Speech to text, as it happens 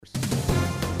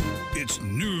It's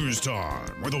news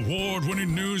time with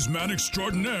award-winning newsman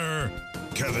extraordinaire,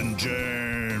 Kevin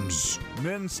James.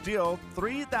 Men steal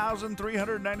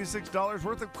 $3,396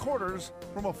 worth of quarters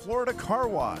from a Florida car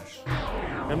wash.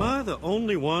 Am I the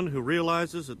only one who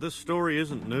realizes that this story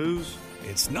isn't news?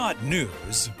 It's not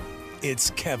news.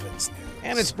 It's Kevin's news.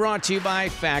 And it's brought to you by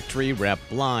Factory Rep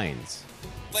Blinds.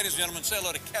 Ladies and gentlemen, say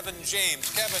hello to Kevin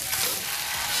James. Kevin.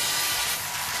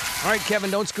 All right, Kevin,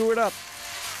 don't screw it up.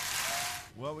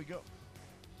 Well, we go.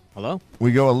 Hello?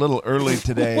 We go a little early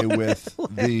today with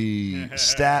the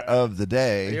stat of the Are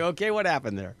day. you okay? What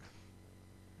happened there?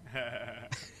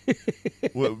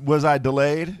 Was I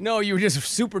delayed? No, you were just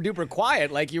super duper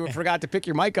quiet, like you forgot to pick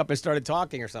your mic up and started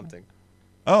talking or something.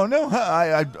 Oh no,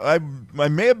 I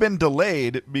may have been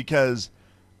delayed because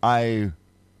I'm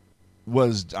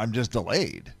just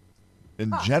delayed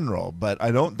in general, but I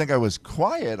don't think I was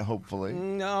quiet. Hopefully,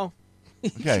 No.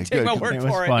 okay, Take good. my word It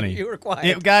was for funny. it. You were quiet.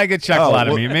 It got a good chuckle Oh, out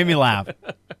of well- me. It made me laugh.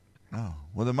 Oh,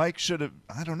 well, the mic should have.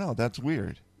 I don't know. That's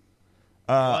weird.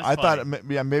 that's I thought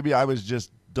funny. maybe I was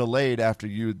just delayed after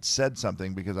you had said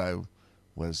something because I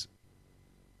was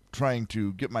trying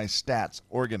to get my stats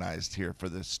organized here for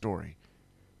this story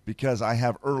because I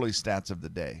have early stats of the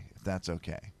day, if that's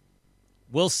okay.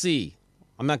 We'll see.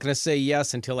 I'm not going to say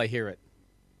yes until I hear it.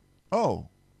 Oh,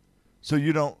 so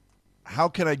you don't. How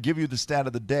can I give you the stat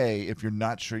of the day if you're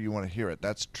not sure you want to hear it?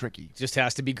 That's tricky. It just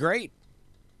has to be great.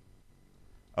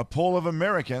 A poll of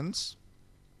Americans.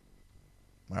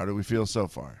 How do we feel so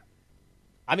far?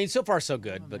 I mean, so far so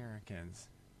good, but Americans.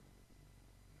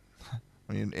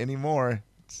 I mean, any more,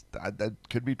 that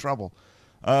could be trouble.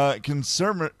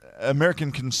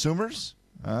 American consumers.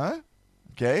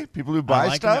 Okay, people who buy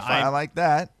like stuff. them. I like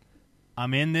that.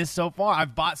 I'm in this so far.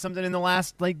 I've bought something in the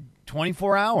last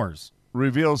 24 hours.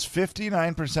 Reveals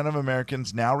 59% of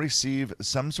Americans now receive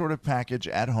some sort of package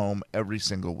at home every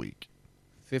single week.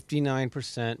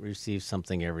 59% receive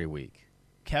something every week.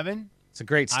 Kevin, It's a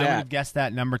great I would stat. have guessed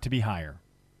that number to be higher.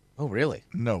 Oh, really?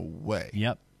 No way.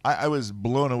 Yep. I was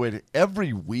blown away.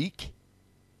 Every week?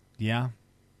 Yeah.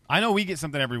 I know we get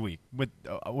something every week,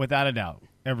 without a doubt.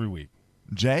 Every week.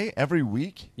 Jay, every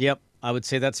week? Yep, I would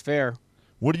say that's fair.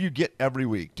 What do you get every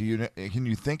week? Can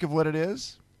you think of what it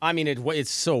is? I mean,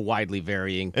 it's so widely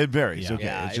varying. It varies. Yeah. Okay,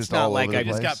 Yeah, it's it's just not all like over the I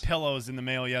place. Just got pillows in the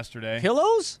mail yesterday.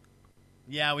 Pillows?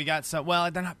 Yeah, we got some. Well,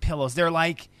 they're not pillows. They're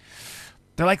like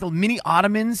mini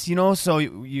ottomans, so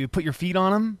you put your feet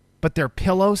on them, but they're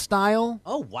pillow style.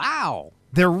 Oh, wow.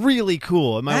 They're really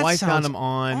cool. And my That wife found sounds them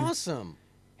on. Awesome.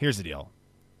 Here's the deal.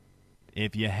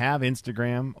 If you have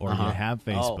Instagram or you have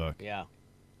Facebook, Oh, yeah.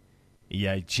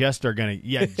 you just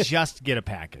get a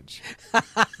package.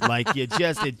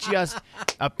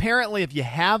 Apparently if you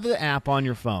have the app on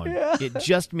your phone, it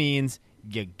just means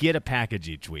you get a package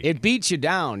each week. It beats you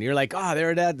down. You're like, oh,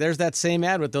 there's that same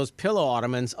ad with those pillow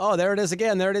ottomans. Oh, there it is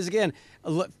again. There it is again.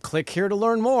 Look, click here to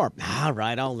learn more. All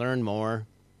right, I'll learn more.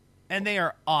 And they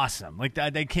are awesome.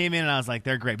 They came in and I was like,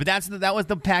 they're great. But that was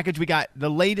the package we got. The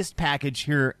latest package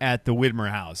here at the Widmer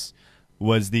house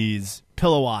was these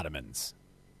pillow ottomans.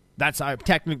 That's not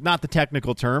the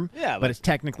technical term, Yeah, but but- it's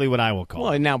technically what I will call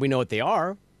Well, it. now we know what they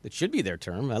are. It should be their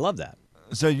term. I love that.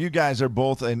 So you guys are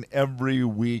both in every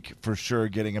week for sure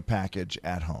getting a package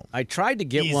at home. I tried to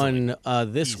get Easily.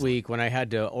 one this week when I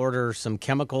had to order some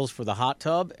chemicals for the hot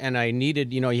tub, and I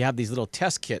needed, you have these little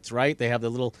test kits, right? They have the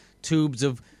little tubes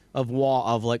of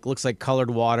looks like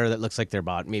colored water that looks like they're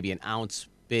about maybe an ounce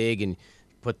big, and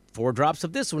put 4 drops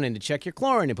of this one in to check your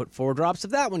chlorine, and put 4 drops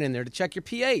of that one in there to check your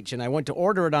pH. And I went to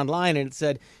order it online, and it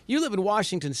said, "You live in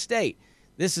Washington State.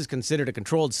 This is considered a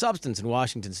controlled substance in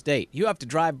Washington State. You have to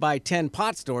drive by 10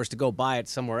 pot stores to go buy it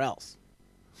somewhere else."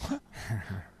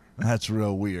 That's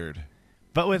real weird.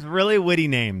 But with really witty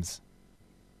names.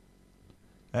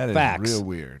 That is Facts. real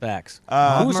weird. Facts.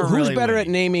 Them Who's are really better at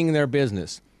witty. naming their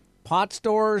business? Pot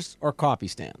stores or coffee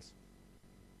stands?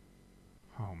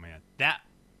 Oh, man. That.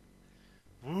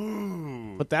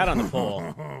 Ooh. Put that on the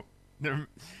poll.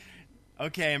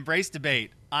 Okay, embrace debate.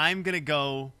 I'm going to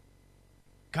go.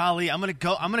 Golly, I'm gonna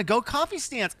go coffee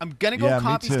stands. I'm gonna go Yeah, me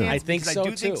coffee too. stands I think because so, I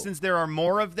do think too. since there are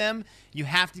more of them, you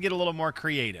have to get a little more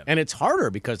creative. And it's harder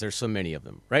because there's so many of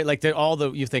them, right? Like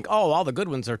you think, oh, all the good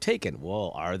ones are taken.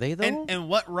 Well, are they though? And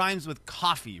what rhymes with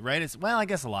coffee, right? I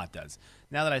guess a lot does.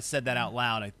 Now that I said that out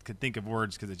loud, I could think of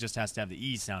words because it just has to have the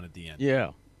E sound at the end.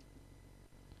 yeah.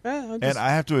 And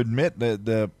I have to admit that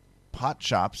the pot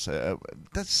shops,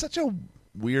 that's such a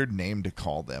weird name to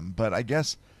call them, but I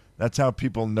guess that's how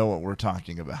people know what we're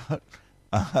talking about.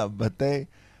 But The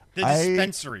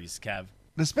dispensaries, Kev.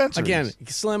 dispensaries. Again,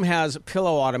 Slim has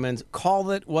pillow ottomans. Call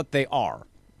it what they are.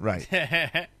 Right.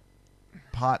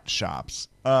 pot shops.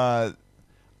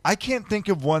 I can't think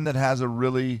of one that has a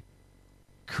really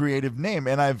creative name,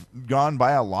 and I've gone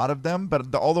by a lot of them,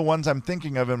 but all the ones I'm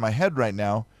thinking of in my head right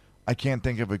now, I can't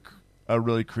think of a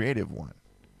really creative one.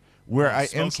 Where I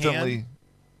Spokane? instantly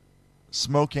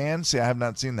Spokane. See, I have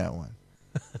not seen that one.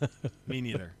 Me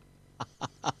neither.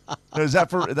 Is that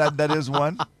for that is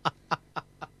one?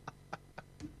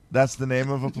 That's the name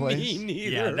of a place? Me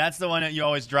neither. Yeah, that's the one that you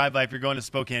always drive by if you're going to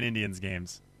Spokane Indians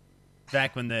games.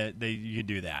 Back when you could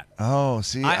do that. Oh,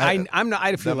 see, I'm not.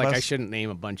 I feel that like I must- shouldn't name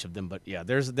a bunch of them, but yeah,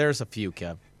 there's a few,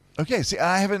 Kev. Okay, see,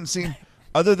 I haven't seen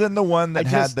other than the one that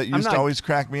I'm used not- to always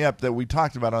crack me up that we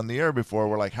talked about on the air before.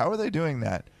 We're like, how are they doing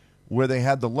that? Where they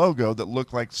had the logo that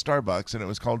looked like Starbucks and it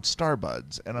was called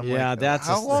Starbuds, and I'm Yeah, like, that's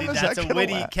how a- long See, is that's that a gonna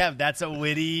witty, last? Kev. That's a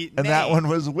witty And name. that one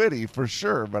was witty for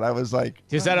sure, but I was like,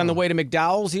 Is that on the way to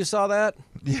McDowell's? You saw that?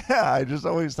 yeah, I just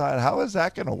always thought, how is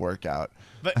that going to work out?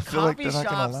 But I feel like coffee they're not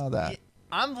going shops. to allow that.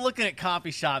 I'm looking at coffee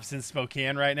shops in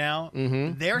Spokane right now.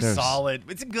 Mm-hmm. They're There's- solid.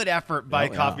 It's a good effort by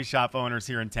Oh, yeah. coffee shop owners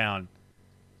here in town.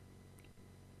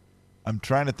 I'm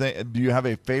trying to think. Do you have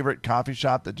a favorite coffee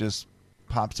shop that just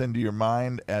pops into your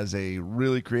mind as a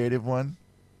really creative one?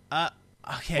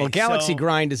 Okay. Well, Galaxy so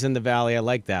Grind is in the valley. I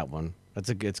like that one.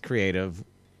 It's creative.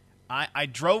 I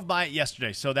drove by it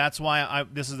yesterday, so that's why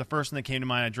this is the first one that came to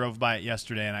mind. I drove by it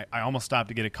yesterday, and I almost stopped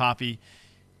to get a coffee.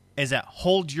 Is at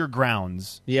Hold Your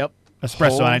Grounds Yep. Espresso.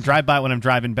 Hold- And I drive by it when I'm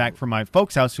driving back from my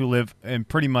folks' house who live in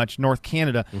pretty much North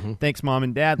Canada. Thanks, Mom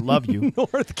and Dad. Love you.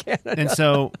 North Canada. And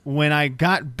so when I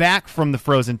got back from the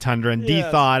frozen tundra and Yes.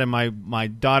 de-thawed and my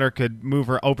daughter could move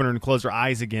her, open her and close her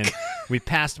eyes again, we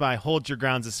passed by Hold Your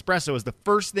Grounds Espresso was the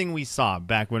first thing we saw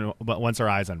back once our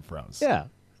eyes unfroze. Yeah.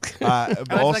 I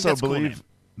think also that's a cool believe name.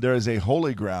 there is a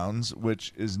Holy Grounds,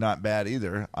 which is not bad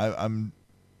either. I'm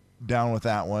down with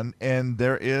that one. And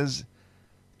there is,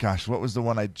 gosh, what was the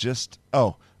one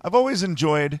I've always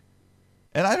enjoyed,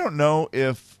 and I don't know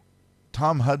if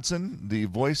Tom Hudson, the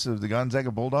voice of the Gonzaga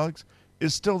Bulldogs,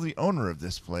 is still the owner of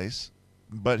this place,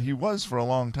 but he was for a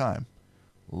long time.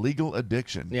 Legal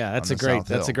Addiction. Yeah, that's on a the great South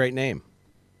that's a Hill. great name.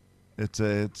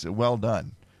 It's well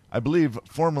done. I believe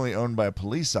formerly owned by a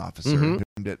police officer who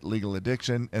named it Legal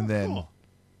Addiction, and then Cool.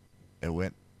 it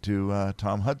went to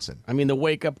Tom Hudson. I mean, the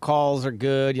wake up calls are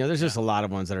good. You know, there's just a lot of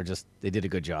ones that are just they did a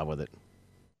good job with it.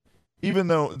 Even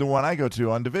though the one I go to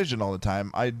on Division all the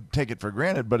time, I take it for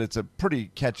granted, but it's a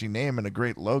pretty catchy name and a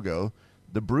great logo,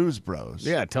 the Bruise Bros.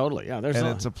 Yeah, totally. Yeah, there's and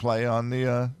a, it's a play on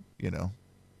the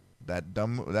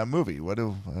that movie. What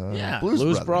do Yeah.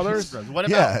 Blues Brothers? What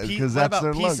Yeah, about, 'cause that's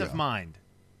their Peace logo. of Mind?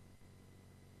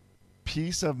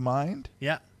 Peace of Mind.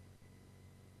 Yeah.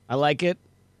 I like it.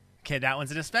 Okay, that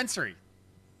one's a dispensary.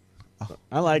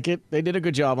 I like it. They did a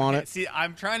good job on Okay, it. see,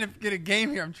 I'm trying to get a game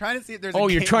here. I'm trying to see if there's Oh,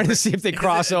 a you're game trying to where- see if they is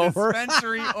cross it a over?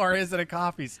 dispensary or is it a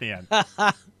coffee stand?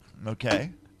 Okay.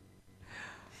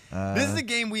 This is a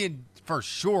game we for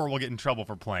sure will get in trouble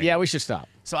for playing. Yeah, we should stop.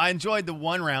 So I enjoyed the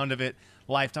one round of it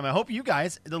lifetime. I hope you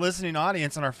guys, the listening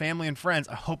audience and our family and friends,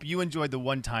 I hope you enjoyed the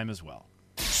one time as well.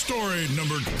 Story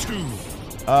number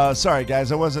 2. Sorry,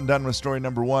 guys, I wasn't done with story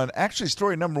number 1. Actually,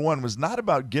 story number 1 was not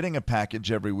about getting a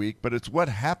package every week, but it's what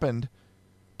happened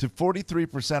to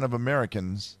 43% of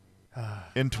Americans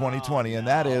in 2020, and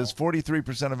that is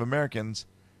 43% of Americans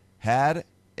had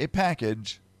a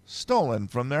package stolen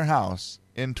from their house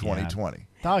in 2020.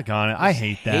 Doggone it. I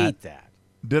hate that. Hate that.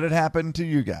 Did it happen to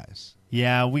you guys?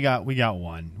 Yeah, we got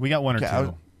one. We got one or Okay,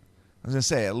 two. I was going to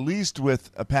say, at least with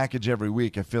a package every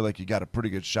week, I feel like you got a pretty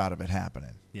good shot of it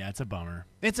happening. Yeah, it's a bummer.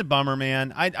 It's a bummer,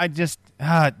 man. I just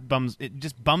it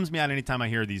just bums me out anytime I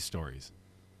hear these stories.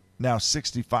 Now,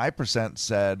 65%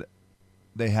 said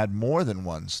they had more than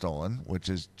one stolen, which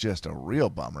is just a real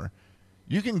bummer.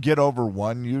 You can get over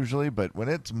one usually, but when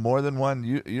it's more than one,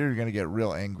 you're going to get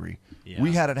real angry. Yeah.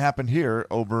 We had it happen here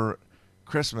over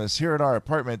Christmas. Here at our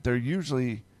apartment,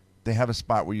 they have a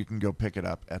spot where you can go pick it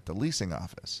up at the leasing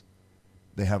office.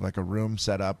 They have like a room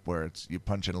set up where you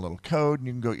punch in a little code and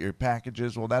you can go get your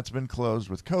packages. Well, that's been closed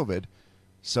with COVID,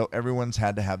 so everyone's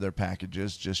had to have their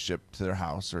packages just shipped to their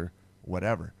house or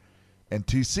whatever. And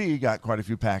TC got quite a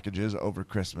few packages over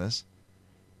Christmas,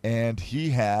 and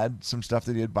he had some stuff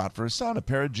that he had bought for his son, a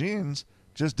pair of jeans,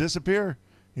 just disappear.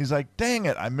 He's like, dang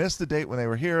it, I missed the date when they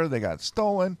were here. They got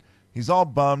stolen. He's all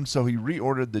bummed, so he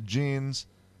reordered the jeans,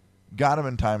 got them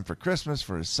in time for Christmas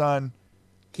for his son.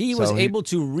 He So was he- able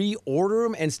to reorder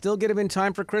them and still get them in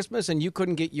time for Christmas, and you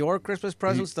couldn't get your Christmas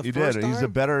presents the he first did. time?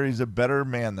 He's a better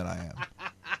man than I am.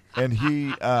 And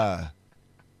he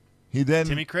then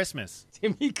Timmy Christmas.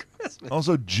 Timmy Christmas.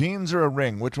 also jeans or a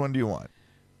ring. Which one do you want?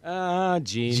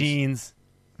 Jeans. Jeans.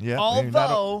 Yeah. maybe not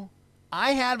a- Although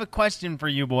I have a question for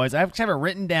you boys. I have it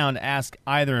written down to ask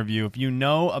either of you if you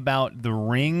know about the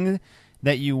ring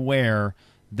that you wear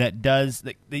that does,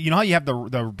 you know how you have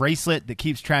the bracelet that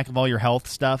keeps track of all your health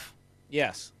stuff?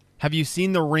 Yes. Have you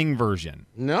seen the ring version?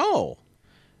 No.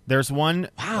 There's one,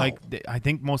 Wow. like, I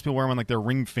think most people wear one like their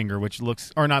ring finger, which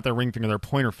looks, or not their ring finger, their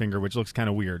pointer finger, which looks kind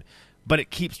of weird. But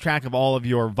it keeps track of all of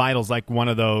your vitals like one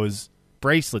of those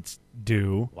bracelets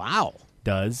Wow.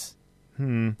 does.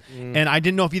 And I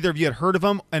didn't know if either of you had heard of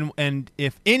them and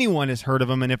if anyone has heard of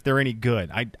them and if they're any good.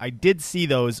 I did see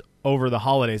those over the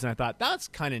holidays, and I thought, that's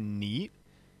kind of neat.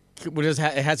 It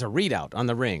has a readout on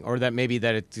the ring, or that maybe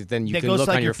that it, then you That can goes look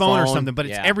like on your phone or phone something, but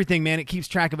it's Yeah. everything, man. It keeps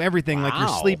track of everything, like you're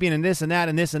Wow. sleeping and this and that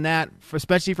and this and that,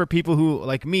 especially for people who,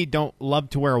 like me, don't love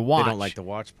to wear a watch. They don't like the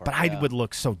watch part. But I yeah. would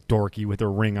look so dorky with a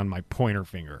ring on my pointer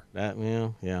finger. That,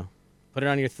 yeah. Put it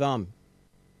on your thumb.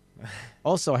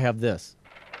 Also, I have this.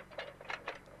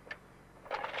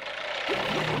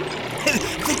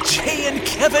 The Jay and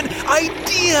Kevin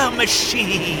Idea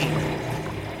Machine.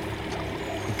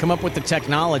 We come up with the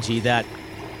technology that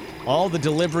all the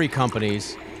delivery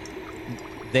companies,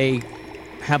 they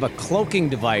have a cloaking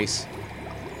device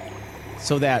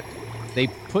so that they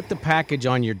put the package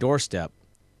on your doorstep.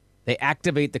 They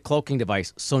activate the cloaking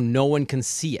device so no one can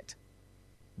see it.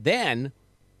 Then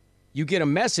you get a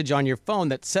message on your phone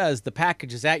that says the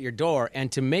package is at your door, and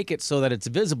to make it so that it's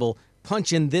visible,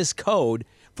 punch in this code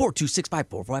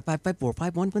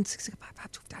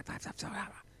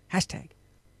 4265455411655. Hashtag.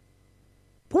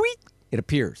 Boing. It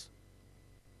appears.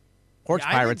 Porch Yeah,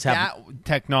 I Pirates think have. that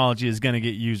technology is going to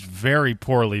get used very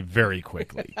poorly, very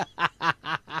quickly.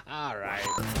 All right.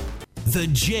 The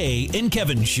Jay and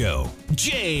Kevin Show.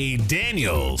 Jay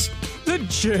Daniels. The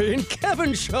Jay and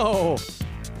Kevin Show.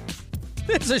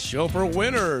 It's a show for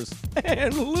winners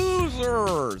and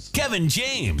losers. Kevin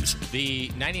James. The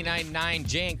 99.9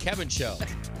 Jay and Kevin Show.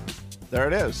 There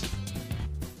it is.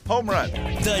 Home run.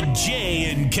 The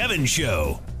Jay and Kevin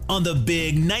Show on the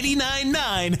Big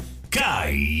 99.9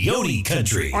 Coyote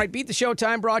Country. All right, Beat the Show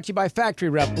time brought to you by Factory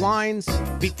Rep Blinds.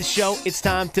 Beat the show, it's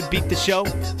time to beat the show.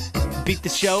 Beat the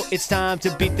show, it's time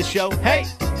to beat the show. Hey!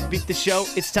 Beat the show,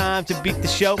 it's time to beat the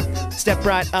show. Step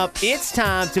right up, it's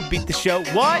time to beat the show.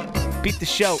 What? Beat the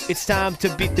show, it's time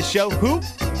to beat the show. Who?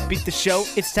 Beat the show,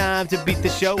 it's time to beat the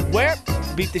show. Where?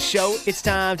 Beat the show, it's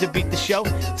time to beat the show.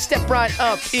 Step right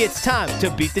up, it's time to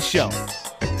beat the show.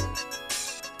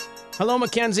 Hello,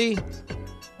 Mackenzie.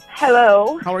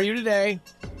 Hello. How are you today?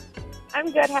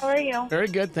 I'm good. How are you? Very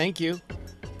good, thank you.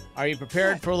 Are you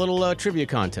prepared for a little trivia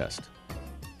contest?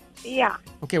 Yeah.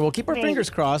 Okay, we'll keep our Maybe. fingers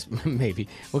crossed. Maybe.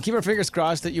 We'll keep our fingers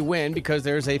crossed that you win because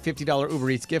there's a $50 Uber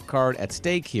Eats gift card at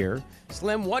stake here.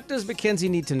 Slim, what does Mackenzie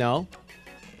need to know?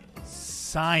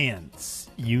 Science.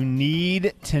 You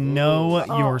need to know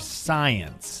your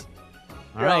science.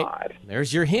 All right. God.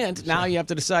 There's your hint. Now you have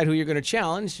to decide who you're going to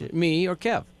challenge, me or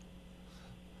Kev.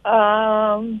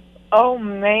 Oh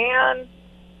man.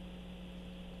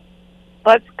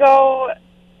 Let's go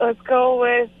with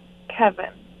Kevin.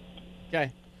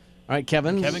 Okay. All right,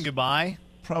 Kevin. Kevin, goodbye.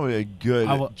 Probably a good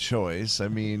I will- choice. I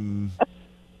mean,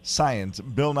 science.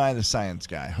 Bill Nye the Science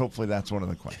Guy. Hopefully that's one of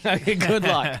the questions. Good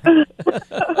luck.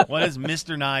 What is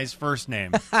Mr. Nye's first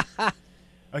name?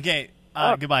 Okay,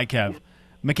 goodbye, Kev.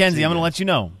 Mackenzie, I'm going to let you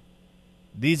know.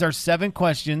 These are 7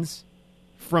 questions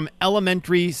from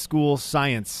elementary school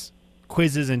science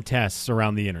quizzes and tests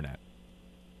around the internet.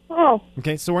 Oh,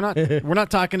 Okay, so we're not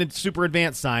talking super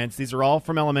advanced science. These are all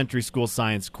from elementary school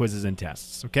science quizzes and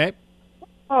tests. Okay.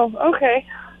 okay.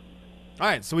 All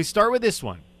right, so we start with this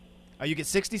one. You get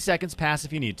 60 seconds. Pass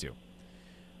if you need to.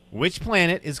 Which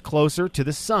planet is closer to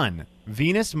the sun?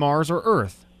 Venus, Mars, or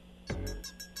Earth?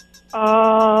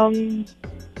 Oh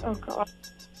God.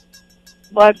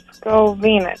 Let's go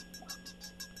Venus.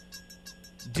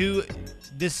 Do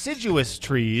deciduous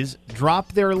trees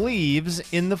drop their leaves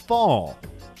in the fall?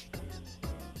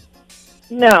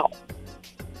 No.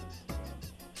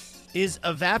 Is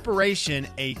evaporation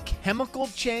a chemical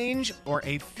change or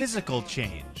a physical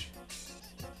change?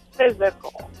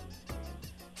 Physical.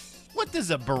 What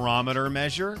does a barometer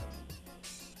measure?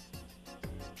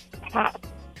 Pass.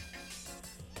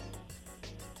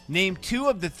 Name 2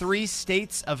 of the 3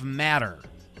 states of matter.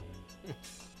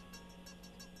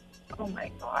 Oh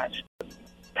my gosh.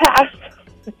 Pass.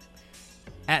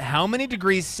 At how many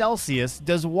degrees Celsius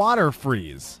does water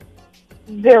freeze?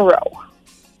 0.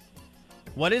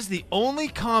 What is the only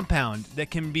compound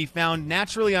that can be found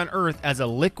naturally on Earth as a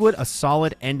liquid, a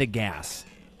solid, and a gas?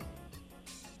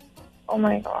 Oh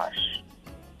my gosh.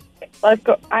 Let's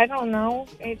go. I don't know.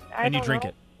 And you drink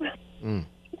it.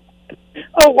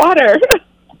 Oh, water.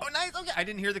 Oh, nice. Okay, I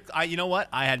didn't hear the. You know what?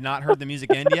 I had not heard the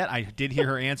music end yet. I did hear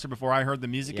her answer before I heard the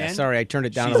music Yeah, end. sorry, I turned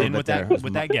it down She's a little in bit with there. that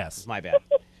with that guess. My bad.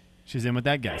 She's in with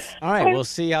that guess. All right, we'll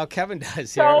see how Kevin does here.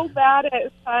 So bad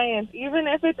at science, even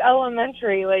if it's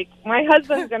elementary. Like, my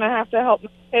husband's going to have to help my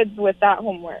kids with that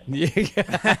homework.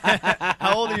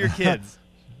 How old are your kids?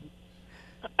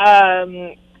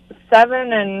 7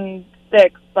 and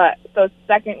 6, but so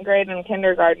second grade and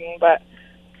kindergarten, but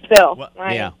still.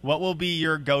 What will be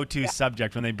your go-to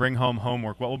subject when they bring home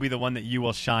homework? What will be the one that you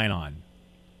will shine on?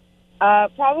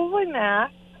 Probably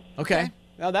math. Okay.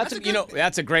 Well, that's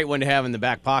a great one to have in the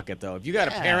back pocket, though. If you got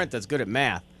a parent that's good at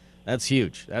math, that's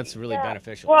huge. That's really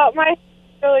beneficial. Well, my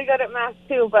son's really good at math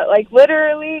too, but like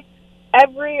literally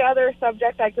every other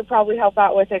subject I could probably help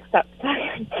out with except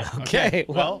science. Okay.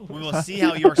 Well, we will see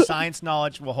how your science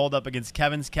knowledge will hold up against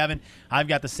Kevin's. Kevin, I've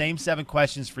got the same 7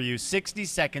 questions for you. 60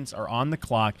 seconds are on the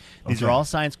clock. These are all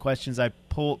science questions I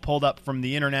pulled up from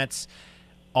the internet's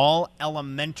all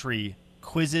elementary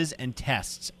quizzes and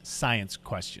tests science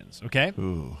questions, okay?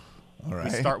 Ooh, all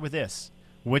right. We start with this.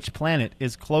 Which planet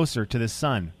is closer to the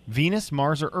sun? Venus,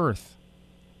 Mars, or Earth?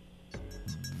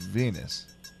 Venus.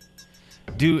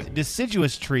 Do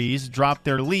deciduous trees drop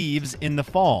their leaves in the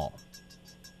fall?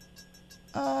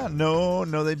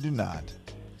 No, they do not.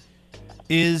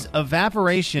 Is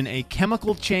evaporation a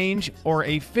chemical change or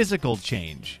a physical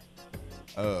change?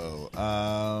 I'm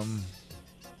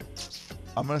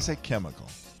going to say chemical.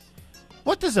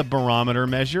 What does a barometer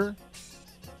measure?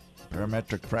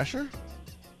 Barometric pressure?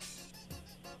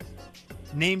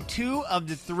 Name 2 of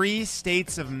the 3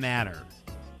 states of matter.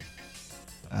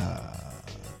 A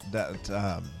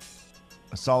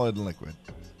solid and liquid.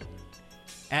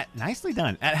 Nicely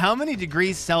done. At how many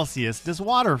degrees Celsius does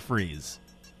water freeze?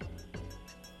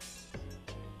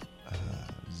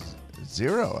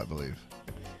 0, I believe.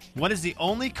 What is the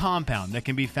only compound that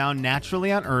can be found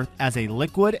naturally on Earth as a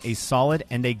liquid, a solid,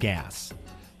 and a gas?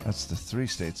 That's the 3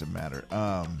 states of matter.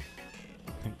 A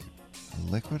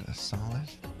liquid, a solid,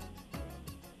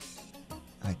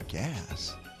 and a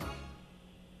gas.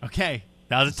 Okay,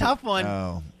 that was a tough one.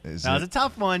 Oh, was a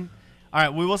tough one. All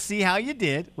right, we will see how you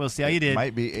did. It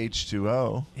might be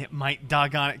H2O. It might,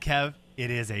 doggone it, Kev.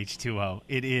 It is H2O.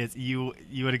 It is. You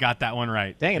would have got that one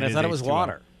right. Dang it, I thought it was H2O.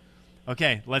 water.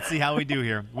 Okay, let's see how we do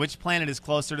here. Which planet is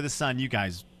closer to the sun? You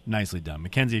guys, nicely done.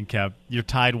 Mackenzie and Kev, you're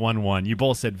tied 1-1. You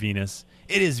both said Venus.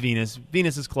 It is Venus.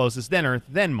 Venus is closest, then Earth,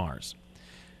 then Mars.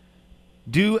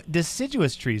 Do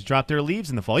deciduous trees drop their leaves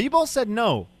in the fall? You both said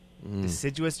no.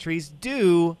 Deciduous trees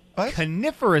do. What?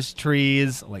 Coniferous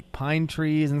trees, like pine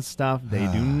trees and stuff, they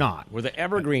do not. We're the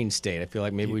evergreen state. I feel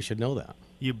like maybe we should know that.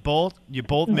 You both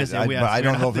missed it. I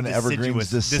don't know if an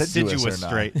evergreen's deciduous or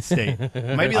not. State.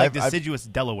 It might be like deciduous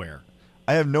Delaware.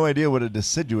 I have no idea what a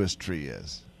deciduous tree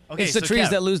is. Okay, it's the so trees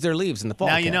Kev, that lose their leaves in the fall.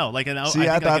 Now Kev. you know, like an See,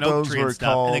 I think thought like an oak those tree and were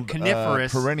stuff. called and then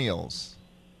coniferous. perennials.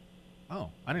 Oh,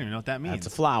 I don't even know what that means. That's a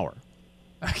flower.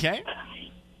 Okay.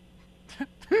 I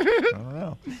don't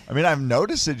know. I mean, I've known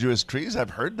deciduous trees. I've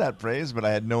heard that phrase, but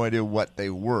I had no idea what they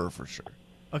were for sure.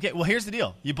 Okay, well, here's the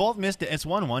deal. You both missed it. It's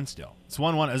 1-1 still. It's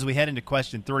 1-1 as we head into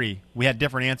question 3. We had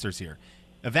different answers here.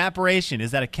 Evaporation,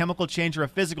 is that a chemical change or a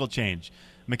physical change?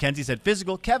 Mackenzie said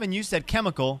physical. Kevin, you said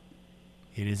chemical.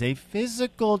 It is a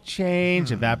physical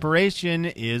change. Evaporation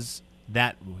is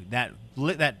that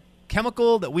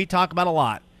chemical that we talk about a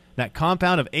lot, that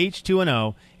compound of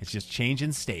H2O. It's just change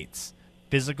in states.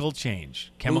 Physical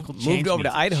change. Chemical change. Moved over to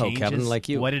means Idaho, changes Kevin, like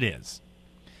you. What it is.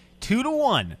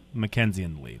 2-1, Mackenzie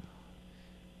in the lead.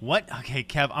 What? Okay,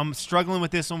 Kev, I'm struggling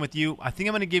with this one with you. I think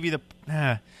I'm going to give you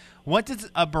the... what does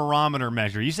a barometer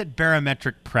measure? You said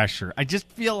barometric pressure. I just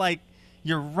feel like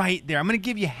you're right there. I'm going to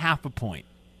give you half a point.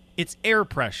 It's air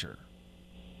pressure.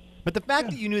 But the fact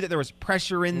that you knew that there was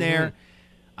pressure in there,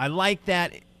 I like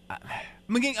that. I'm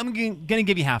going to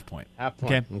give you half point. Half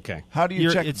point. Okay. How do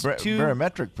you check it's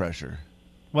barometric pressure?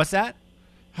 What's that?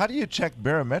 How do you check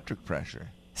barometric pressure?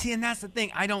 See, and that's the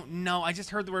thing. I don't know. I just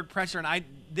heard the word pressure, and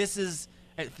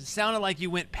it sounded like you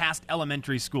went past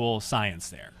elementary school science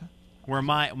there, where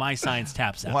my science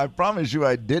taps out. Well, I promise you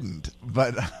I didn't,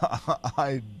 but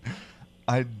I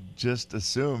just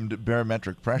assumed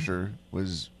barometric pressure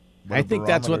was what I a think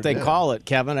that's what they barometer call it,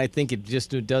 Kevin. I think it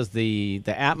just does the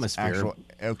atmosphere.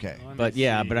 Okay. But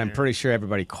I'm pretty sure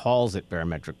everybody calls it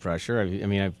barometric pressure. I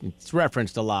mean, it's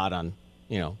referenced a lot on,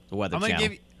 the Weather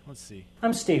Channel. Let's see.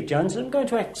 I'm Steve Jones. I'm going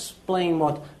to explain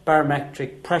what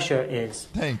barometric pressure is.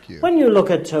 Thank you. When you look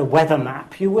at a weather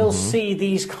map, you will see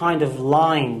these kind of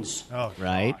lines. Oh,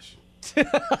 right.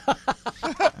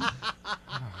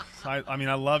 I mean,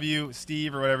 I love you,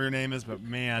 Steve, or whatever your name is, but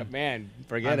man,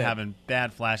 forget I'm it. having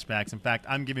bad flashbacks. In fact,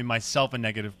 I'm giving myself a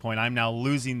negative point. I'm now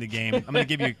losing the game. I'm going to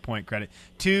give you a point credit.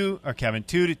 Kevin,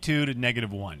 2 to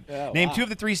 -1. Oh, Name wow. 2 of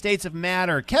the 3 states of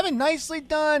matter. Kevin, nicely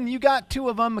done. You got 2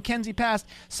 of them. Mackenzie passed.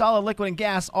 Solid, liquid, and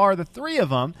gas are the 3 of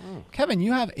them. Kevin,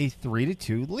 you have a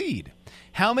 3-2 lead.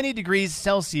 How many degrees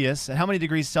Celsius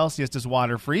does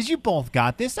water freeze? You both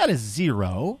got this. That is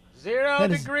 0. 0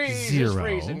 That is degrees is 0.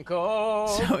 freezing cold.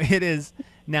 So it is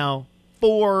now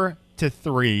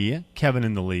 4-3, Kevin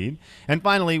in the lead. And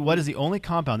finally, what is the only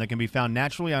compound that can be found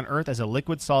naturally on Earth as a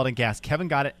liquid, solid, and gas? Kevin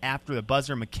got it after the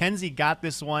buzzer. Mackenzie got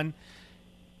this one.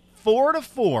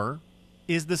 4-4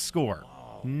 is the score.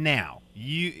 Now,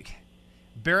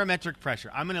 barometric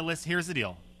pressure. I'm going to list, here's the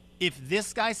deal. If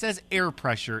this guy says air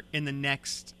pressure in the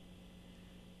next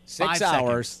 6 5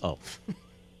 hours. seconds,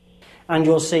 And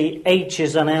you'll see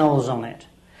H's and L's on it.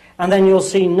 And then you'll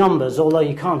see numbers, although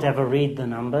you can't ever read the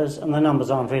numbers, and the numbers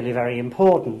aren't really very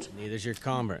important. Neither's your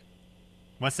comment.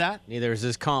 What's that? Neither is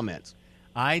his comments.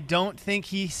 I don't think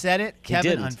he said it.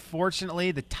 Kevin, didn't.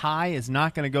 unfortunately, the tie is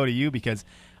not going to go to you because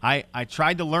I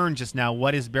tried to learn just now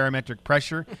what is barometric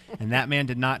pressure, and that man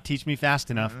did not teach me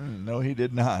fast enough. No, he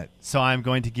did not. So I'm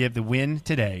going to give the win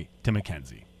today to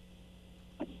Mackenzie.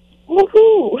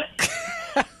 Woohoo!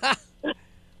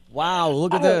 Wow,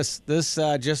 look at this. This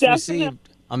just received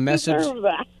a message. Deserve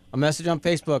that. A message on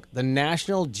Facebook. The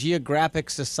National Geographic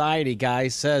Society guy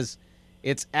says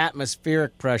it's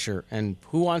atmospheric pressure. And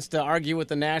who wants to argue with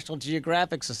the National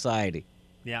Geographic Society?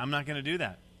 Yeah, I'm not going to do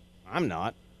that. I'm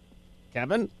not.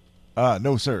 Kevin?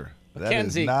 No, sir. That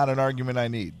Mackenzie. is not an argument I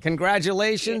need.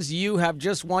 Congratulations. You have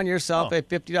just won yourself a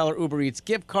 $50 Uber Eats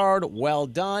gift card. Well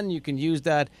done. You can use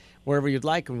that wherever you'd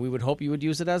like, and we would hope you would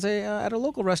use it as at a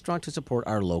local restaurant to support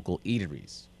our local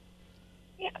eateries.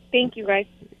 Yeah, thank you, guys.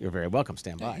 You're very welcome.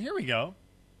 Stand by. Here we go.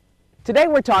 Today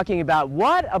we're talking about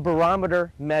what a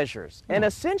barometer measures. And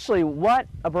essentially what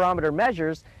a barometer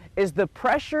measures is the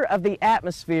pressure of the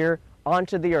atmosphere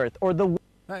onto the earth, or the...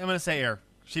 I'm going to say air.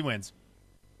 She wins.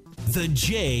 The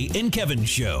Jay and Kevin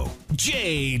Show.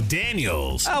 Jay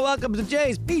Daniels. Welcome to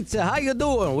Jay's Pizza. How you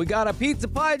doing? We got a pizza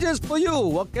pie just for you.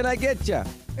 What can I get you?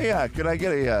 Hey, could I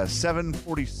get a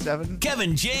 747?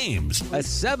 Kevin James. A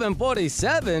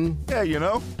 747? Yeah, you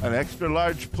know, an extra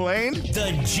large plane.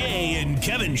 The Jay and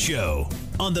Kevin Show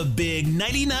on the Big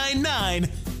 99.9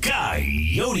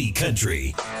 Coyote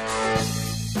Country.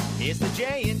 It's the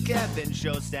Jay and Kevin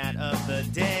Show stat of the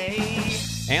day.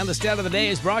 And the stat of the day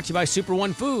is brought to you by Super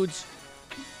One Foods.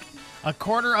 A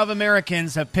quarter of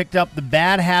Americans have picked up the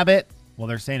bad habit, well,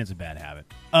 they're saying it's a bad habit,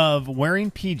 of wearing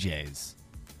PJs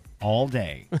all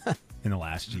day in the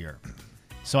last year.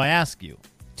 So I ask you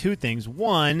 2 things.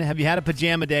 1, have you had a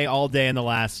pajama day all day in the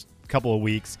last couple of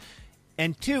weeks?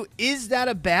 And 2, is that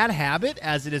a bad habit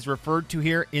as it is referred to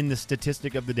here in the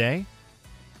statistic of the day?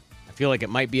 I feel like it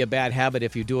might be a bad habit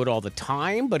if you do it all the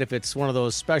time, but if it's one of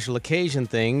those special occasion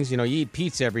things, you eat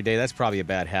pizza every day, that's probably a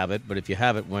bad habit. But if you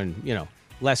have it when,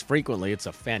 less frequently, it's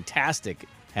a fantastic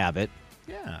habit.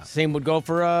 Yeah. Same would go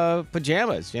for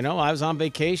pajamas. I was on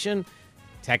vacation.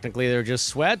 Technically, they're just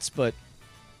sweats, but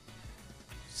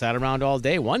sat around all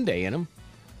day, one day in them.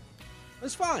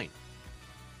 It's fine.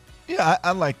 Yeah,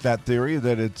 I like that theory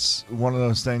that it's one of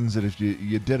those things that if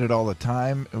you did it all the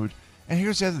time, it would. And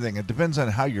here's the other thing. It depends on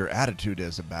how your attitude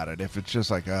is about it. If it's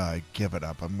just like, I give it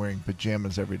up. I'm wearing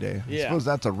pajamas every day. I suppose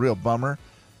that's a real bummer.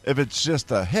 If it's just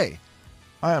hey,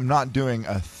 I am not doing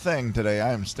a thing today.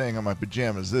 I am staying on my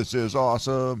pajamas. This is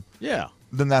awesome. Yeah.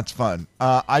 Then that's fun.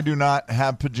 I do not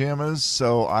have pajamas,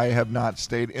 so I have not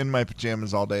stayed in my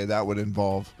pajamas all day. That would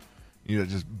involve,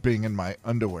 just being in my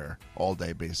underwear all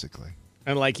day, basically.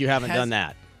 And you haven't done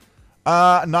that.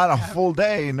 Not a full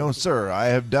day, no, sir. I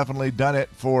have definitely done it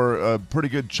for a pretty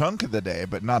good chunk of the day,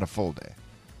 but not a full day.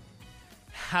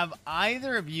 Have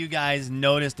either of you guys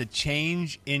noticed a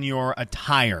change in your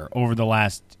attire over the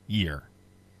last year?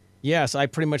 Yes, I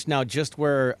pretty much now just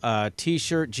wear a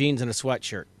T-shirt, jeans, and a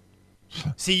sweatshirt.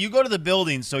 See, you go to the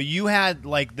building, so you had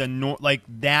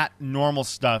that normal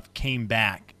stuff came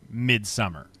back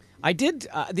midsummer. I did.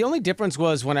 The only difference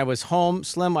was when I was home,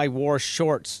 Slim, I wore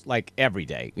shorts every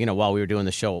day, while we were doing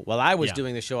the show. While I was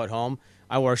doing the show at home,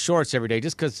 I wore shorts every day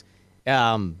just because,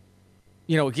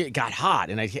 it got hot.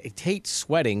 And I hate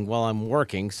sweating while I'm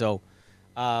working. So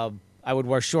I would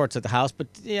wear shorts at the house. But,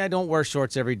 I don't wear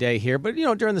shorts every day here. But,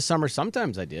 during the summer,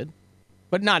 sometimes I did.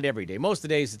 But not every day. Most of the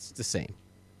days, it's the same.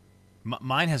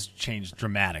 Mine has changed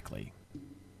dramatically.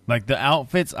 Like the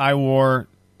outfits I wore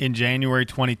in January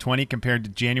 2020 compared to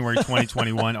January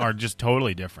 2021 are just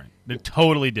totally different. They're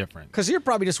totally different. Because you're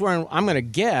probably just wearing, I'm going to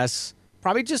guess,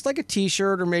 Probably just like a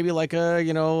T-shirt or maybe like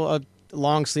a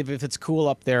long sleeve if it's cool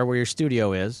up there where your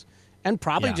studio is. And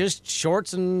probably just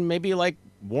shorts and maybe like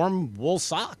warm wool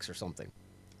socks or something.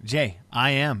 Jay,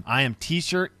 I am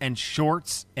T-shirt and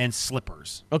shorts and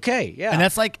slippers. Okay, yeah. And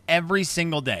that's like every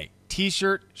single day.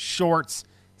 T-shirt, shorts,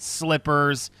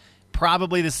 slippers,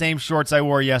 probably the same shorts I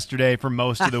wore yesterday for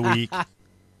most of the week.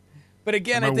 But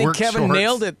again, I think Kevin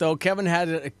nailed it, though. Kevin had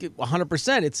it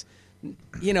 100%. It's,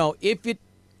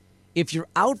 if your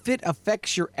outfit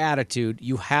affects your attitude,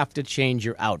 you have to change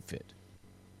your outfit.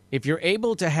 If you're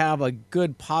able to have a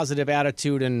good positive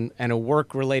attitude and a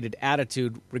work-related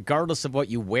attitude, regardless of what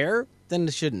you wear, then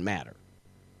it shouldn't matter.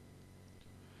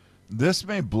 This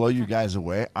may blow you guys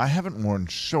away. I haven't worn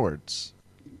shorts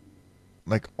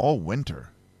like all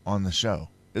winter on the show.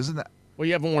 Isn't that? Well,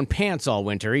 you haven't worn pants all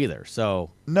winter either, so.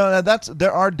 No,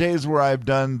 there are days where I've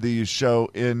done the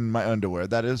show in my underwear.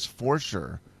 That is for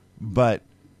sure. But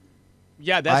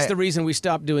yeah, that's the reason we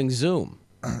stopped doing Zoom.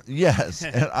 Yes,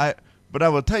 but I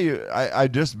will tell you, I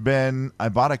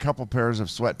bought a couple pairs of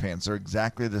sweatpants. They're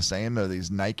exactly the same. They're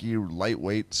these Nike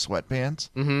lightweight sweatpants.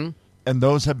 Mm-hmm. And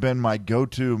those have been my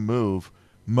go-to move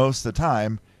most of the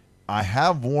time.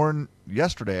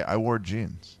 Yesterday, I wore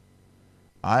jeans.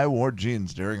 I wore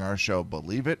jeans during our show.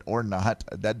 Believe it or not,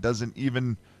 that doesn't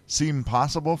even seem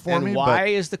possible for me. And why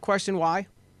is the question why?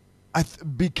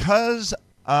 Because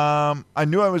I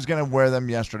knew I was going to wear them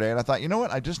yesterday, and I thought, you know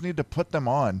what? I just need to put them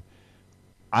on.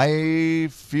 I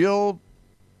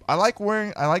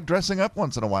like dressing up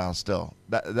once in a while still.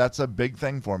 That's a big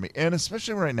thing for me. And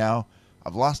especially right now,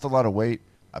 I've lost a lot of weight.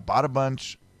 I bought a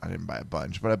bunch. I didn't buy a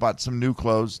bunch, but I bought some new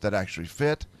clothes that actually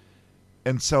fit.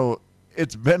 And so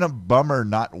it's been a bummer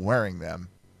not wearing them.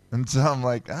 And so I'm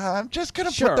like, I'm just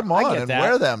going to put them on and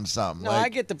wear them some. No, I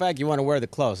get the fact you want to wear the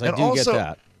clothes. I do also, get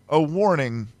that. A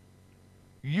warning,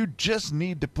 you just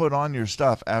need to put on your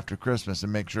stuff after Christmas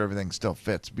and make sure everything still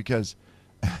fits. Because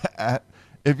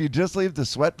if you just leave the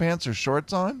sweatpants or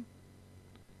shorts on,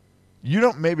 you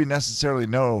don't maybe necessarily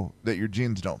know that your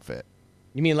jeans don't fit.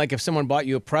 You mean like if someone bought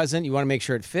you a present, you want to make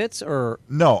sure it fits, or?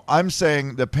 No, I'm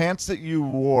saying the pants that you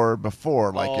wore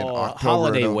before, like in October,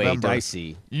 holiday November, weight, I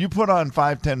see. You put on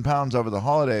 5-10 pounds over the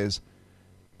holidays.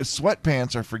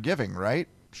 Sweatpants are forgiving, right?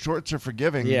 Shorts are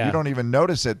forgiving. Yeah. You don't even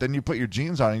notice it. Then you put your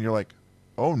jeans on and you're like,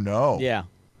 oh no. Yeah.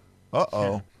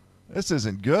 Uh-oh. This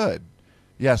isn't good.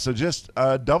 Yeah, so just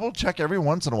double check every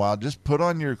once in a while. Just put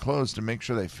on your clothes to make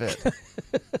sure they fit.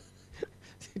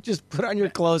 Just put on your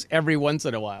clothes every once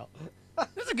in a while.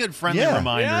 That's a good friendly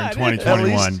reminder in 2021.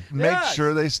 At least make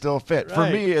sure they still fit. Right. For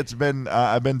me, it's been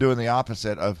I've been doing the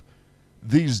opposite of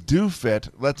these do fit.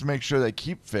 Let's make sure they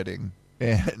keep fitting,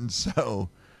 and so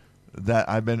that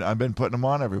I've been putting them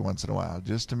on every once in a while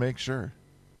just to make sure.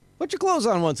 Put your clothes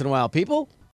on once in a while, people.